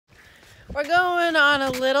We're going on a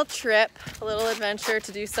little trip, a little adventure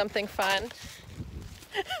to do something fun.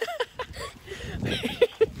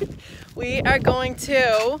 We are going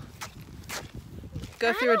to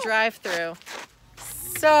go through a drive-thru.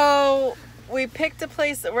 So we picked a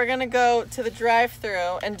place that we're gonna go to the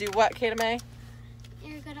drive-thru and do what, Kata May?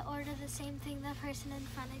 You're gonna order the same thing the person in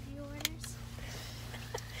front of you orders.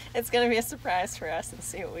 It's gonna be a surprise for us and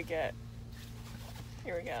see what we get.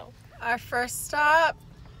 Here we go. Our first stop.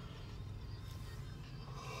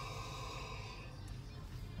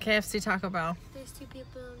 KFC Taco Bell. There's two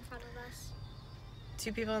people in front of us.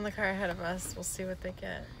 Two people in the car ahead of us. We'll see what they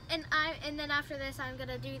get. And then after this, I'm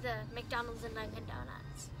gonna do the McDonald's and Dunkin'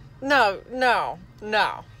 Donuts. No.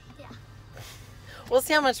 Yeah. We'll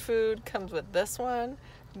see how much food comes with this one.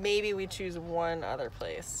 Maybe we choose one other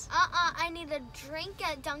place. I need a drink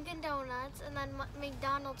at Dunkin' Donuts and then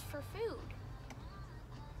McDonald's for food.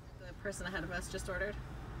 The person ahead of us just ordered.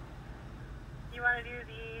 You want to do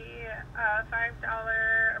the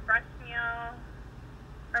 $5 breast meal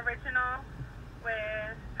original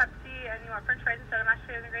with Pepsi, and you want French fries instead of mashed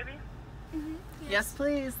potatoes and gravy? Mm-hmm. Yes,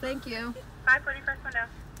 please. Thank you. $5.40 first one down.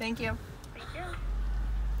 Thank you. Thank you.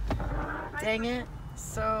 Dang it.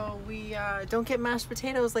 So we don't get mashed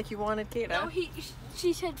potatoes like you wanted, Kata. No,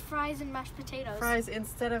 she said fries and mashed potatoes. Fries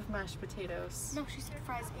instead of mashed potatoes. No, she said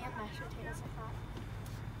fries and mashed potatoes, I thought.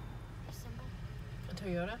 Simple. A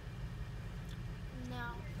Toyota?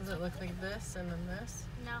 No. Does it look like this and then this?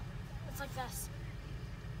 No. It's like this.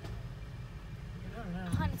 I don't know.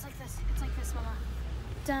 Hon, it's like this. It's like this, Mama.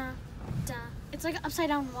 Duh. It's like an upside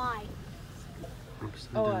down Y.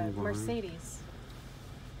 Oh, a Mercedes.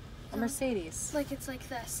 A Mercedes. Like it's like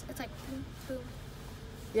this. It's like boom, boom.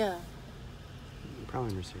 Yeah.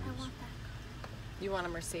 Probably Mercedes. I want that. You want a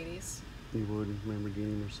Mercedes? You would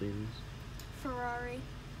Lamborghini, Mercedes. Ferrari.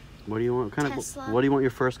 What do you want? Tesla. What do you want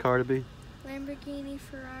your first car to be? Lamborghini,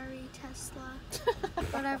 Ferrari, Tesla.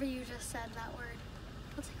 Whatever you just said, that word.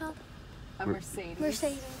 What's it called? A Mercedes.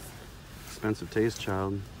 Mercedes. Expensive taste,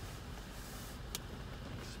 child.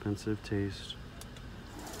 Expensive taste.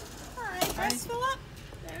 Alright, Philip.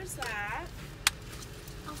 There's that.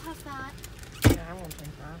 I'll have that. Yeah, I won't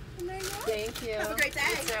drink that. And there you go. Thank you. Have a great day.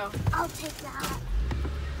 You too. I'll take that.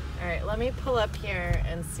 Alright, let me pull up here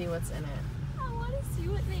and see what's in it. I want to see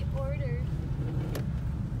what they ordered.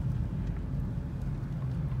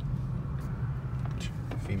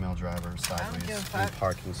 Female driver, sideways, give a in fuck.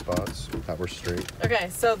 parking spots that were straight. Okay,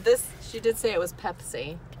 so this, she did say it was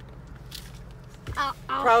Pepsi.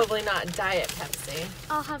 Probably not Diet Pepsi.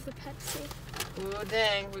 I'll have the Pepsi. Ooh,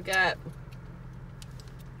 dang, we got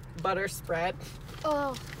butter spread.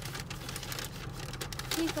 Oh.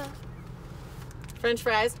 Pizza. French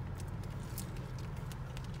fries.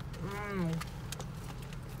 Mmm.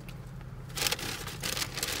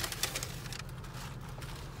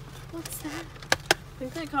 What's that? I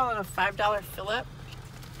think they call it a $5 Philip.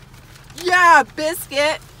 Yeah,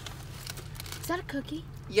 biscuit. Is that a cookie?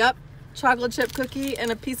 Yep, chocolate chip cookie and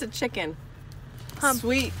a piece of chicken.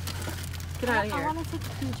 Sweet. Get out of I here. want to take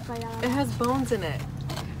a huge bite out of It it. has bones in it.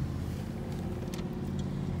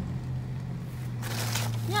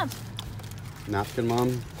 Yeah. Napkin,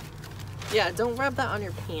 Mom? Yeah, don't rub that on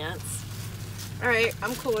your pants. All right,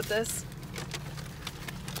 I'm cool with this.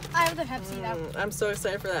 I have the Pepsi though. I'm so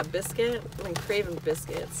excited for that biscuit. I've been craving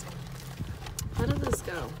biscuits. How did this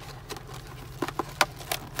go?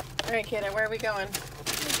 All right, Kata, where are we going?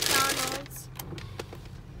 McDonald's.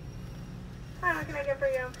 Hi, what can I get for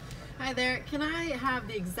you? Hi there. Can I have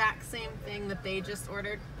the exact same thing that they just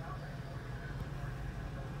ordered?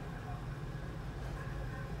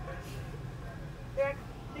 The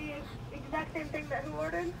exact same thing that who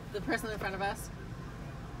ordered? The person in front of us?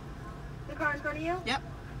 The car in front of you? Yep.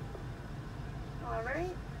 All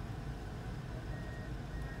right.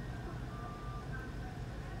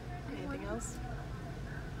 Anything else?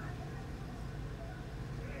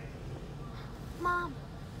 Mom,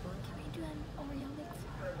 can we do an Oreo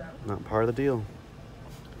mix? Not part of the deal.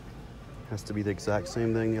 Has to be the exact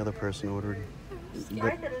same thing the other person ordered. All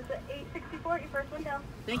right, that is the $8.64. Your first one down.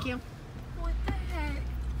 Thank you. What the heck?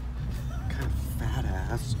 What kind of fat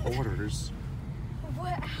ass orders?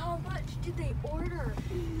 What? How much did they order?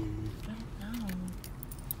 I don't know.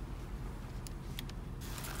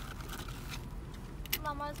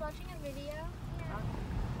 Mom, I was watching a video.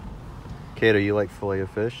 Kata, you like filet of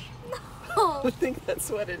fish? Oh. I think that's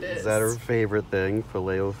what it is. Is that her favorite thing,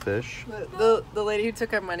 filet of fish? The lady who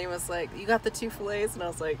took our money was like, "You got the 2 fillets?" And I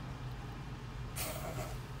was like,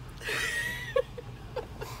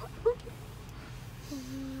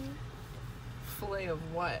 "Fillet of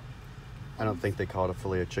what?" I don't think they call it a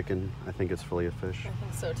fillet of chicken. I think it's fillet of fish. I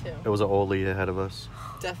think so too. It was an old lady ahead of us.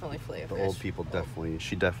 Definitely fillet of The fish. old people definitely,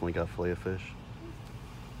 she definitely got fillet of fish.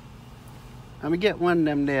 I'm gonna get one of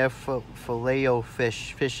them there fillet of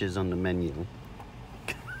fishes on the menu.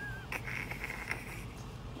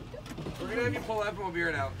 We're gonna have you pull up and we'll beer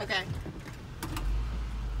it out. Okay.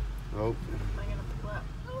 Oh, I'm gonna pull up.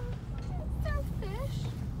 Oh, is there fish?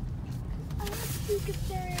 I want to see if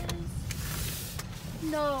there is.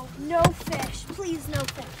 No, no fish. Please, no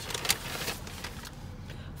fish.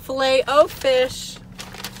 Filet o fish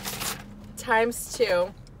times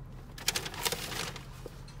 2.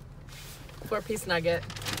 4-piece nugget.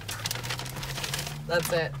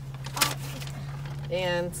 That's it. Oh,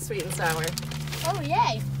 And sweet and sour. oh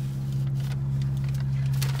yay.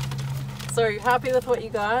 So are you happy with what you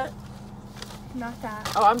got? Not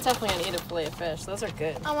that. Oh, I'm definitely gonna eat a filet of fish. Those are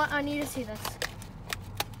good. I need to see this.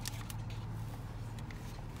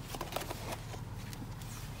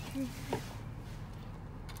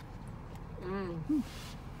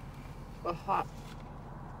 Oh, hot.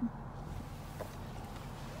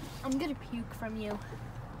 I'm gonna puke from you.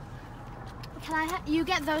 Can I have, you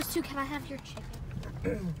get those two, can I have your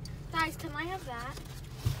chicken? Guys, can I have that?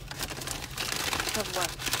 Of what?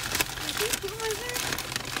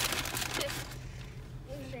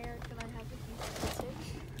 There, can I have a piece of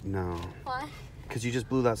it? no. What? Because you just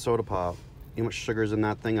blew that soda pop. You know how much sugar's in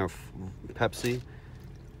that thing? Or Pepsi?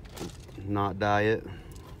 Not diet.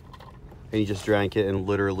 And you just drank it in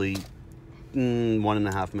literally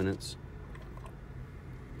 1.5 minutes.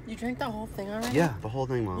 You drank the whole thing already? Yeah, the whole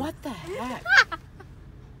thing, Mom. What the heck?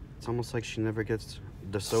 It's almost like she never gets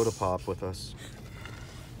the soda pop with us.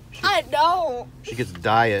 I know. She gets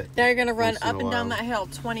diet. Now you're gonna run Once in up a and down while. that hill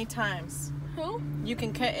 20 times. Who? You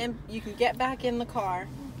can cut in. You can get back in the car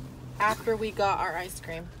after we got our ice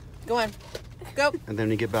cream. Go on, go, And then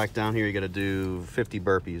when you get back down here, you gotta do 50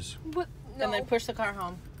 burpees. What? No. and then push the car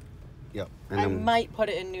home. Yep. And I then might put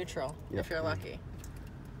it in neutral Yep. if you're lucky.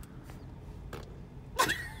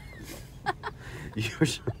 you're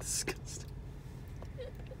so disgusting.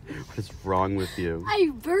 What is wrong with you?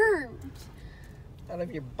 I burped. Out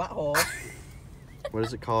of your butthole. What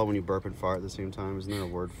is it called when you burp and fart at the same time? Isn't there a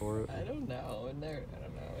word for it? I don't know. I don't know.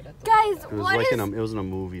 I'd have to Guys, It was what like is... it was in a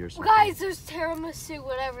movie or something. Guys, there's tiramisu,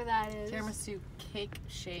 whatever that is. Tiramisu cake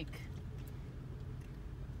shake.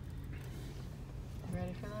 You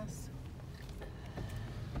ready for this?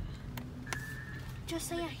 Just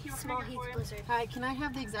say a small heat blizzard. Hi, can I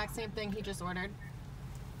have the exact same thing he just ordered?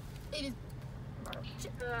 It is...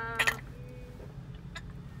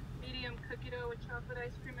 Medium cookie dough with chocolate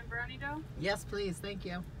ice cream and brownie dough. Yes, please. Thank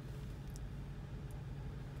you.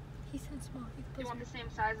 He said small heat Do you want blizzard. the same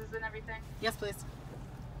sizes and everything? Yes, please.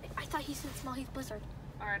 I thought he said small heat blizzard.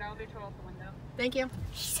 Alright, I'll be total at the window. Thank you.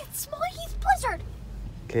 He said small heat blizzard.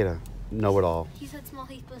 Kata, know it all. He said small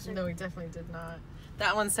heat blizzard. No, we definitely did not.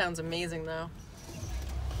 That one sounds amazing, though.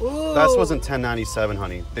 Ooh. That wasn't $10.97,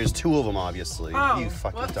 honey. There's 2 of them, obviously. Oh, You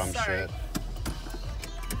fucking whoops, dumb sorry.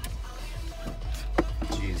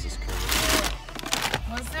 shit. Jesus Christ.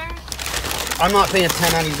 Was there? I'm not paying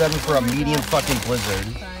 $10.97 for a medium fucking blizzard.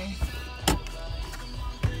 Sorry.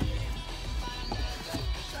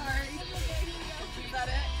 Sorry. Is that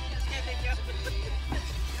it? Okay, thank you.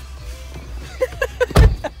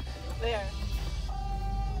 There.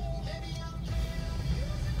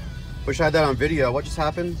 Wish I had that on video. What just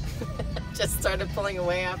happened? Just started pulling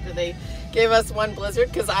away after they gave us one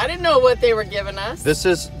blizzard because I didn't know what they were giving us. This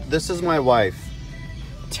is my wife.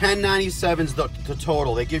 $10.97 is the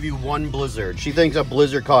total. They give you 1 blizzard. She thinks a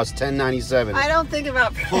blizzard costs $10.97. I don't think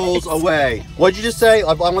about price. Pulls away. What'd you just say?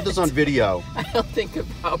 I want this on video. I don't think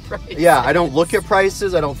about price. Yeah, I don't look at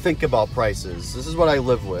prices. I don't think about prices. This is what I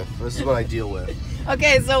live with. This is what I deal with.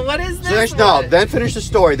 Okay, so what is So this? no, one? then finish the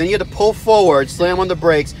story. Then you had to pull forward, slam on the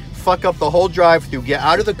brakes, fuck up the whole drive-thru, get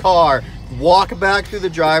out of the car, walk back through the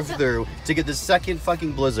drive-thru to get the second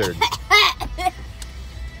fucking blizzard.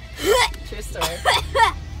 True story.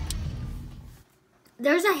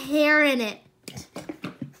 There's a hair in it.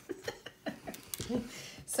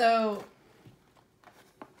 So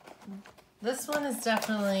this one is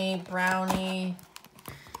definitely brownie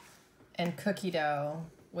and cookie dough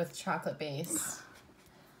with chocolate base.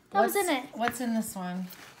 What's in it? What's in this one?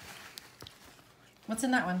 What's in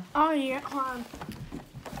that one? Oh yeah, hold on.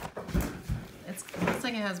 It looks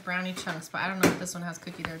like it has brownie chunks, but I don't know if this one has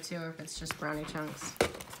cookie dough too or if it's just brownie chunks.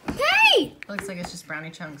 Hey! It looks like it's just brownie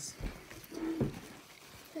chunks.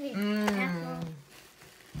 Wait, Mm.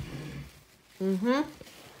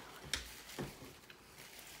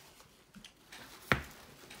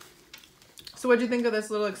 So what'd you think of this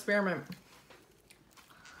little experiment?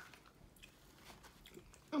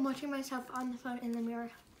 watching myself on the phone in the mirror.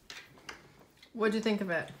 What'd you think of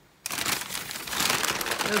it?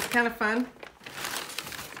 It was kind of fun.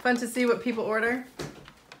 Fun to see what people order.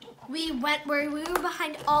 We were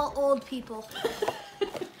behind all old people.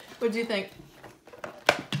 What'd you think?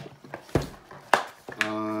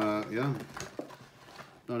 Yeah.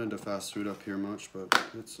 Not into fast food up here much, but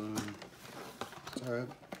it's all right.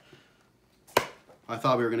 I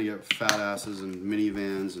thought we were gonna get fat asses and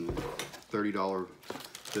minivans and $30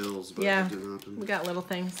 bills, but Yeah, it didn't happen. we got little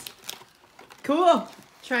things. Cool.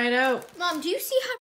 Try it out. Mom, do you see how